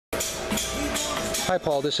Hi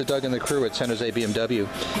Paul, this is Doug and the crew at San Jose BMW.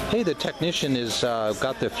 Hey, the technician has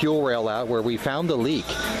got the fuel rail out where we found the leak.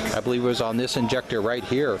 I believe it was on this injector right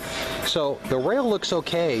here. So the rail looks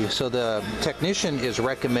okay, so the technician is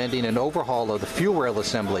recommending an overhaul of the fuel rail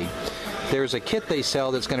assembly. There's a kit they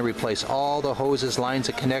sell that's going to replace all the hoses, lines,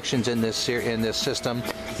 and connections in this system.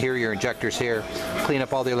 Here are your injectors here. Clean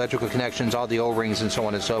up all the electrical connections, all the O-rings, and so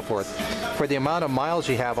on and so forth. For the amount of miles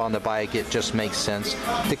you have on the bike, it just makes sense.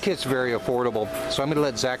 The kit's very affordable, so I'm going to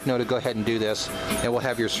let Zach know to go ahead and do this, and we'll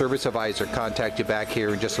have your service advisor contact you back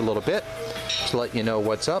here in just a little bit to let you know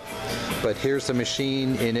what's up. But here's the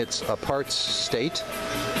machine in its parts state.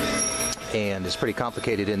 And it's pretty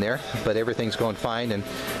complicated in there, but everything's going fine, and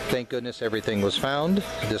thank goodness everything was found.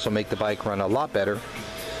 This will make the bike run a lot better,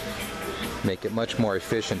 make it much more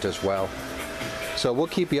efficient as well. So we'll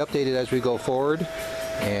keep you updated as we go forward,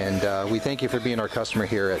 and we thank you for being our customer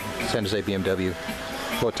here at San Jose BMW.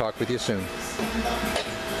 We'll talk with you soon.